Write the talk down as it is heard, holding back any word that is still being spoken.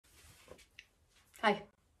Hi,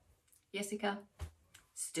 Jessica,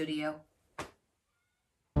 studio.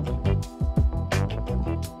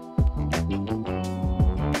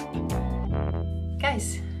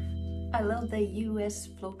 Guys, I love the US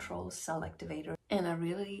Floetrol Cellactivator and I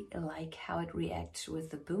really like how it reacts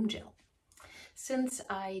with the boom gel. Since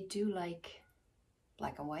I do like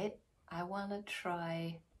black and white, I want to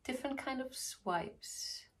try different kind of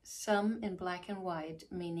swipes. Some in black and white,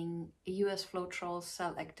 meaning US Floetrol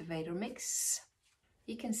Cellactivator mix.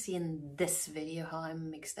 You can see in this video how I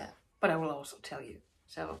mix that, but I will also tell you.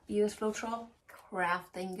 So, US Floetrol,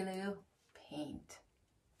 crafting glue, paint,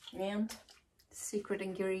 and secret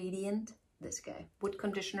ingredient, this guy. Wood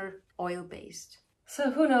conditioner, oil-based. So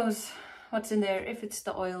who knows what's in there, if it's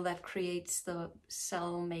the oil that creates the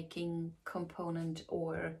cell-making component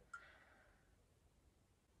or...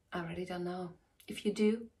 I really don't know. If you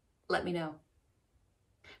do, let me know.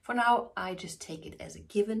 For now, I just take it as a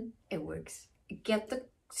given. It works. Get the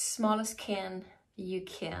smallest can you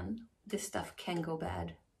can. This stuff can go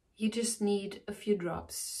bad. You just need a few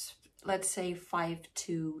drops. Let's say 5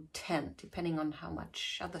 to 10, depending on how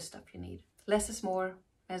much other stuff you need. Less is more,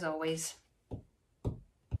 as always.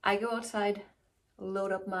 I go outside,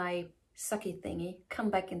 load up my sucky thingy, come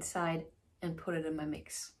back inside and put it in my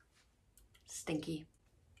mix. Stinky.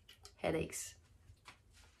 Headaches.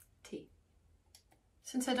 Tea.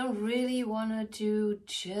 Since I don't really want to do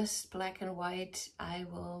just black and white, I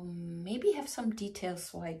will maybe have some detail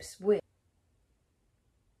swipes with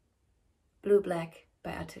Blue Black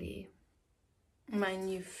by Atelier. My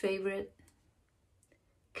new favorite,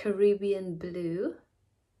 Caribbean Blue.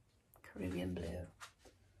 Caribbean Blue.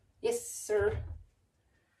 Yes, sir.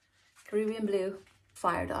 Caribbean Blue.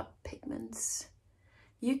 Fluidart pigments.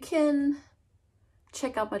 You can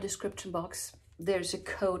check out my description box. There's a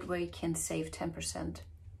code where you can save 10%.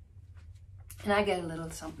 And I get a little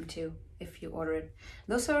something too if you order it.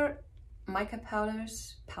 Those are mica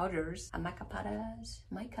powders. Mica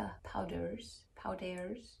powders.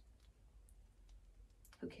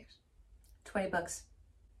 Who cares? 20 bucks.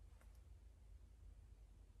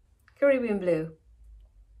 Caribbean Blue.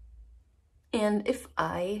 And if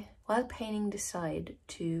I, while painting, decide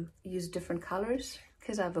to use different colors,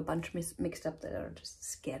 because I have a bunch mixed up that are just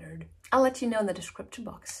scattered, I'll let you know in the description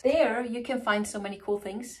box. There you can find so many cool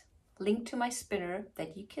things. Link to my spinner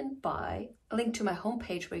that you can buy. A link to my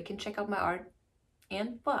homepage where you can check out my art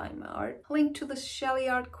and buy my art. A link to the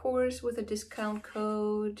sheleeart course with a discount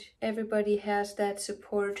code. Everybody has that.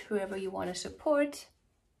 Support whoever you want to support.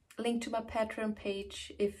 A link to my Patreon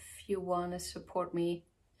page if you want to support me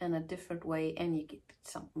in a different way and you get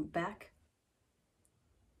something back.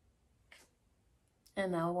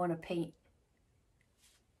 And now I want to paint.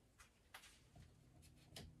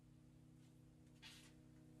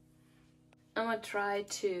 I'm gonna try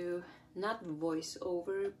to not voice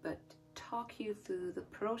over, but talk you through the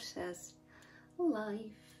process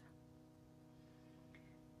live.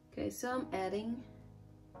 Okay, so I'm adding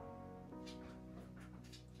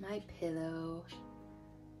my pillow.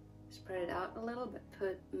 Spread it out a little bit,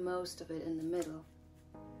 put most of it in the middle.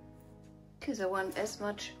 Because I want as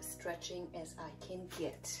much stretching as I can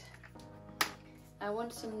get. I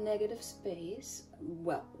want some negative space.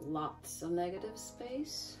 Well, lots of negative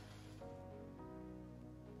space.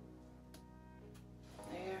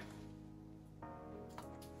 There.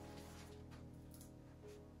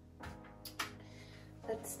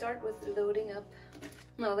 Let's start with loading up.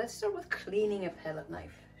 No, let's start with cleaning a palette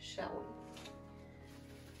knife, shall we?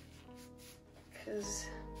 Because,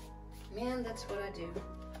 man, that's what I do.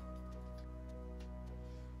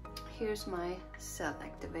 Here's my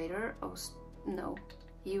Cellactivator,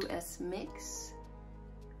 US mix.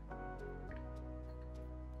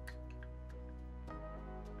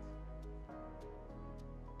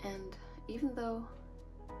 And even though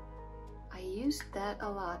I used that a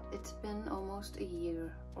lot, it's been almost a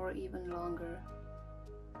year or even longer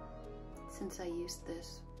since I used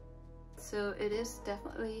this. So it is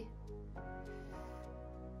definitely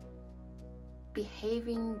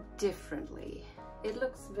behaving differently. It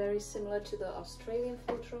looks very similar to the Australian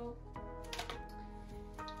Floetrol,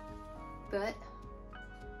 but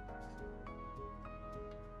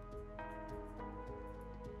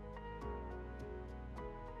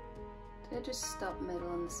did I just stop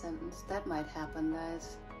middle in the sentence? That might happen,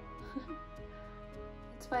 guys.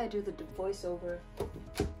 That's why I do the voiceover,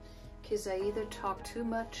 because I either talk too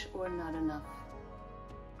much or not enough.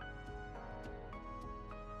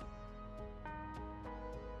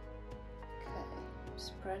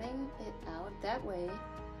 Spreading it out that way,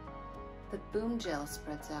 the boom gel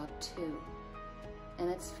spreads out too, and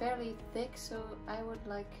it's fairly thick, so I would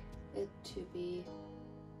like it to be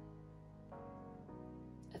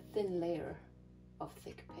thin layer of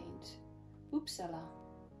thick paint. Oopsala.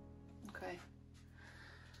 Okay.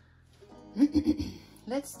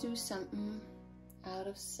 Let's do something out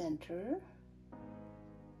of center.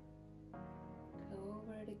 Go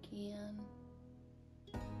over it again.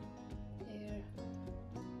 There.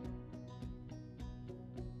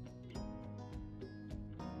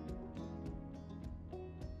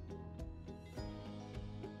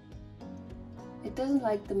 It doesn't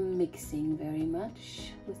like the mixing very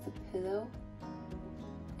much with the pillow,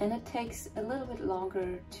 and it takes a little bit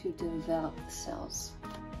longer to develop the cells.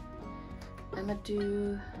 I'm gonna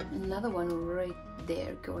do another one right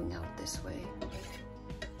there going out this way.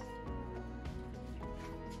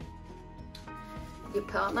 Your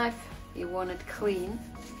palette knife, you want it clean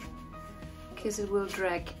because it will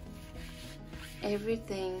drag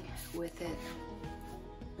everything with it,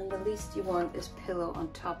 and the least you want is pillow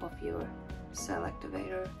on top of your cell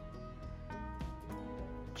activator.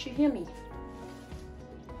 Did you hear me?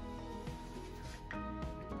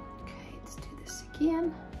 Okay, let's do this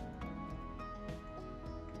again.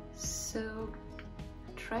 So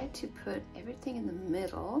try to put everything in the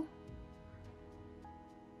middle.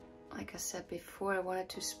 Like I said before, I want it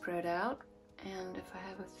to spread out, and if I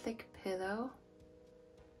have a thick pillow,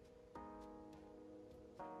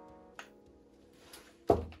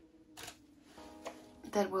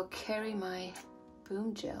 that will carry my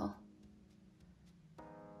boom gel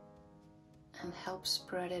and help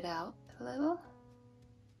spread it out a little.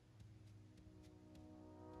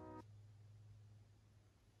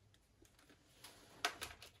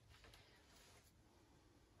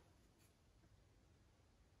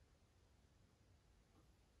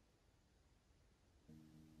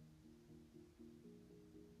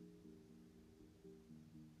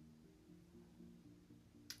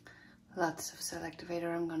 Lots of cell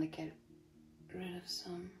activator. I'm gonna get rid of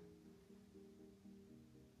some.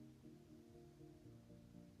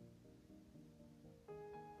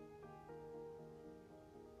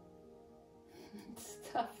 It's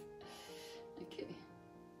tough. Okay.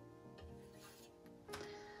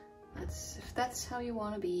 If that's how you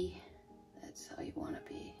want to be, that's how you want to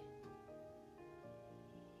be.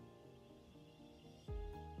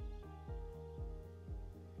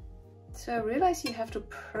 So I realize you have to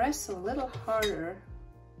press a little harder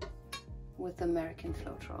with American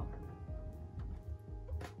Floetrol.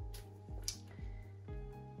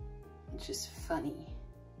 It's just funny.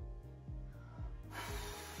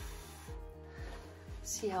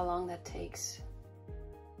 See how long that takes.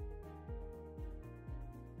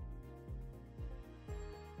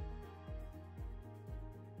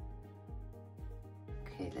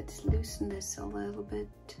 Okay, let's loosen this a little bit.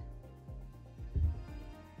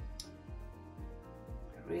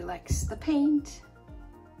 Relax the paint.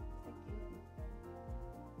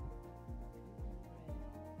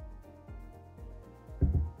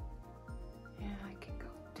 Yeah, I can go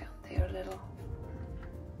down there a little.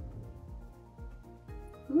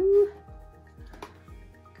 Ooh.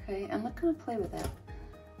 Okay, I'm not gonna play with that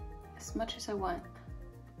as much as I want.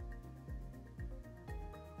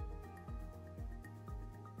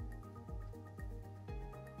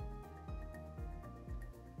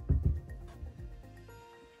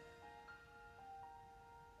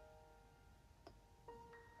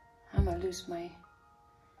 I'm gonna lose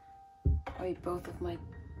both of my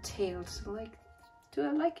tails. Like, do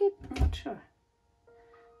I like it? I'm not sure.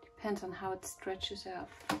 Depends on how it stretches out.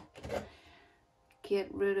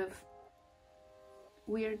 Get rid of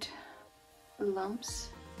weird lumps.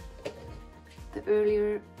 The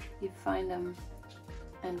earlier you find them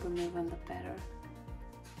and remove them, the better.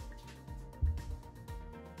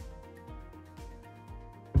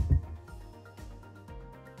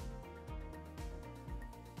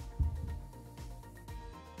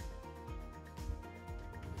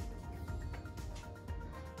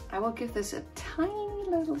 I will give this a tiny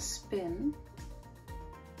little spin.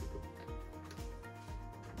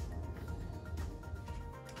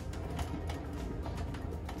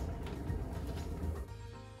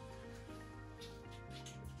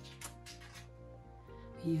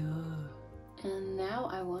 Yeah. And now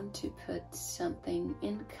I want to put something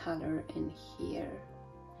in color in here.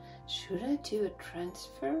 Should I do a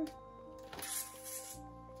transfer?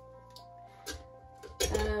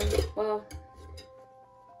 Well,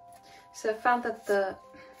 so I found that the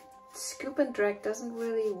scoop and drag doesn't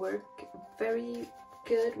really work very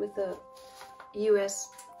good with the US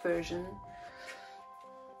version.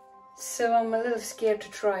 So I'm a little scared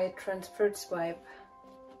to try a transferred swipe.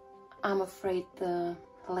 I'm afraid the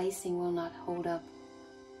lacing will not hold up.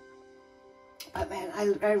 But man,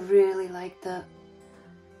 I really like the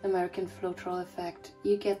American Floetrol effect.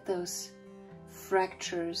 You get those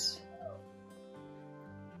fractures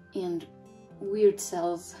and weird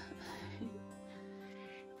cells.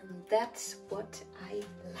 And that's what I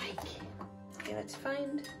like. Okay, let's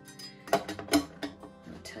find a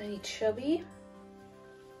tiny chubby.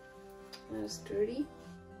 That's dirty,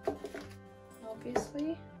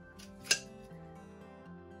 obviously.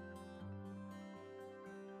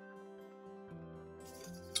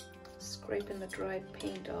 Scraping the dry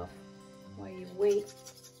paint off while you wait.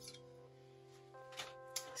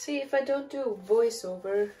 See, if I don't do a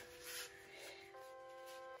voiceover,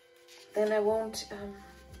 then I won't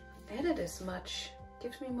edit as much.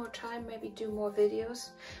 Gives me more time, maybe do more videos,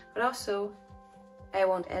 but also I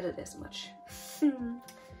won't edit as much.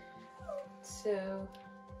 So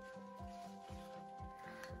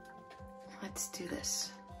let's do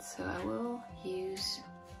this. So I will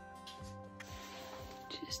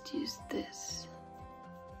just use this.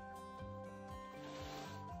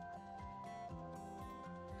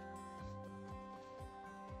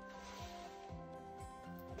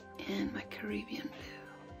 And my Caribbean blue.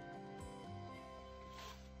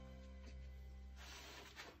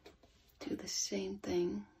 Do the same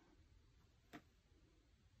thing.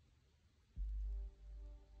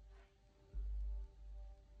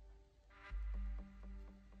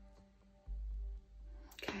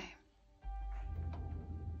 Okay.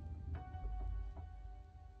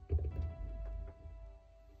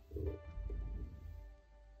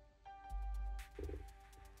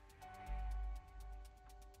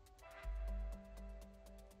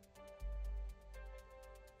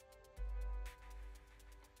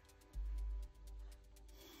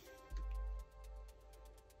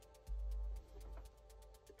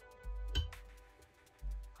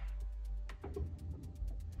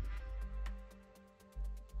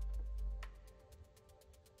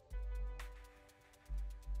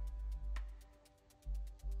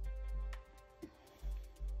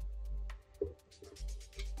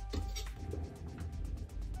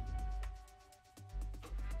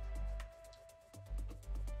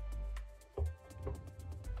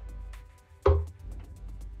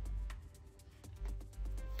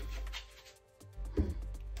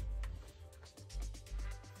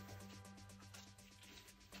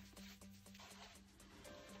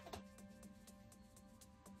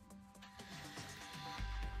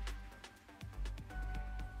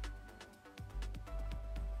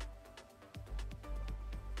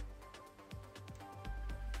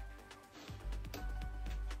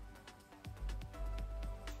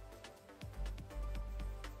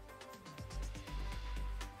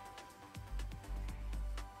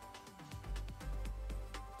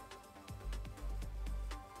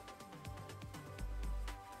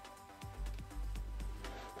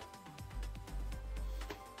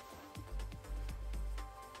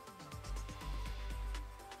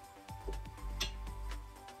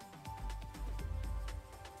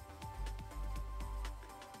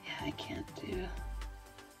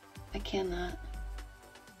 I cannot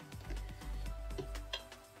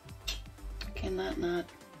not.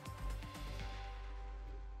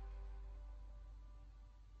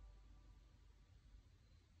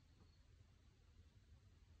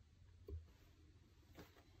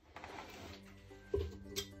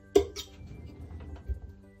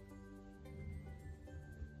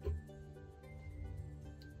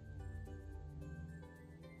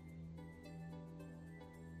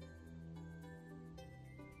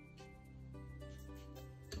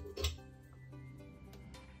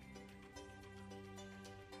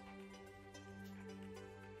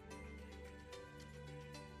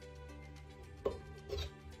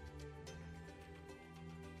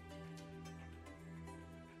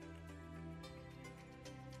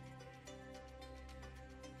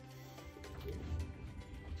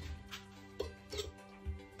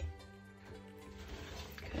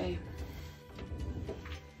 Okay.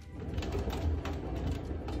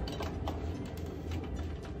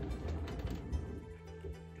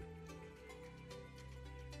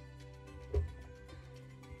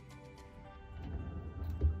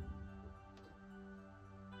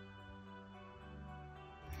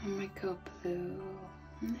 I'm gonna go blue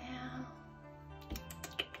now.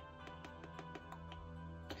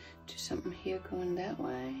 Do something here going that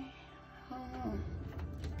way. I don't know.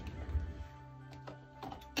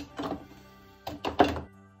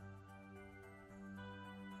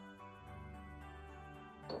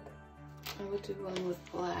 I will do one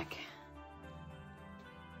with black.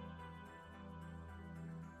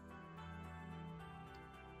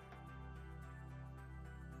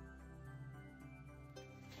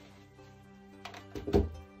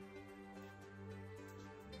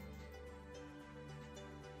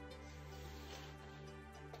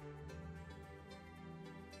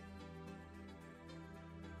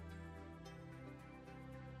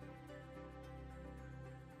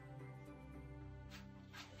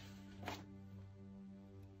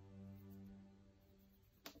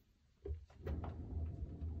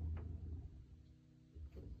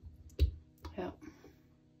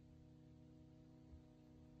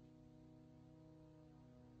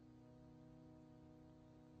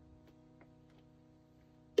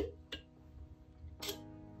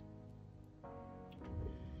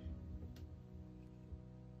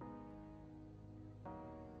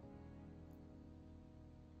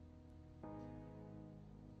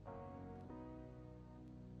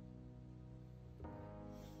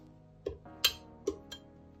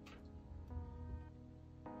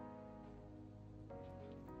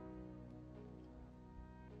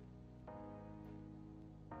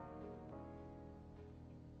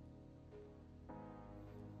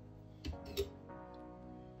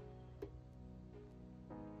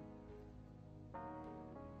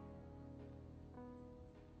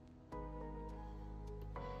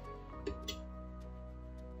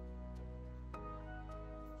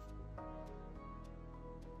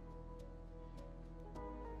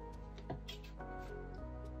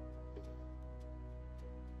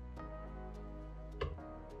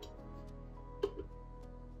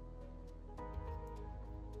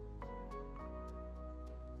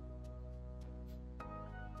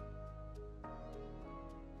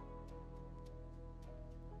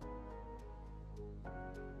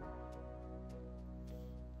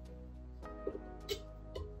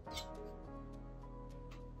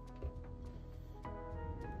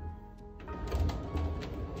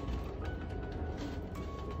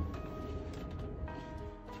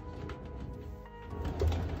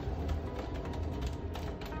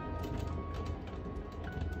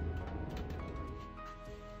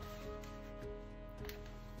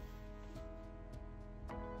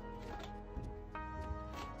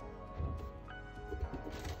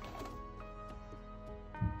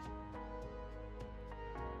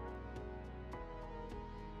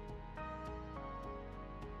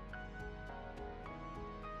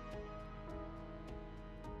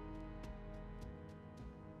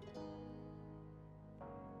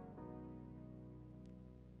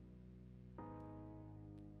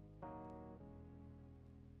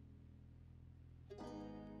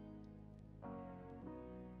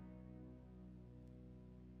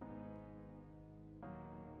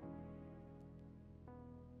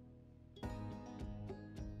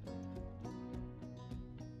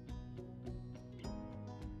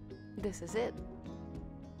 this is it.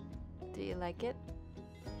 Do you like it?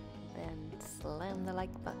 Then slam the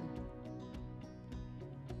like button.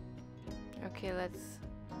 Okay, let's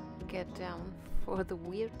get down for the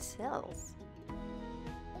weird cells.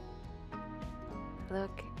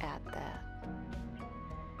 Look at that.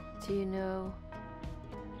 Do you know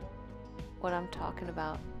what I'm talking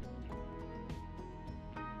about?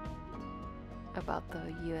 About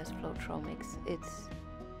the US Floetrol mix.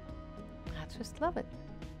 I just love it.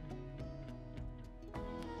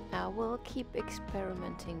 I will keep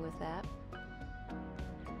experimenting with that.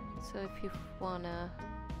 So if you wanna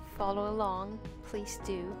follow along, please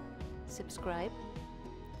do subscribe,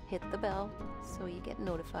 hit the bell so you get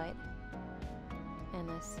notified,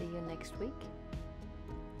 and I'll see you next week.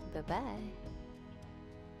 Bye bye.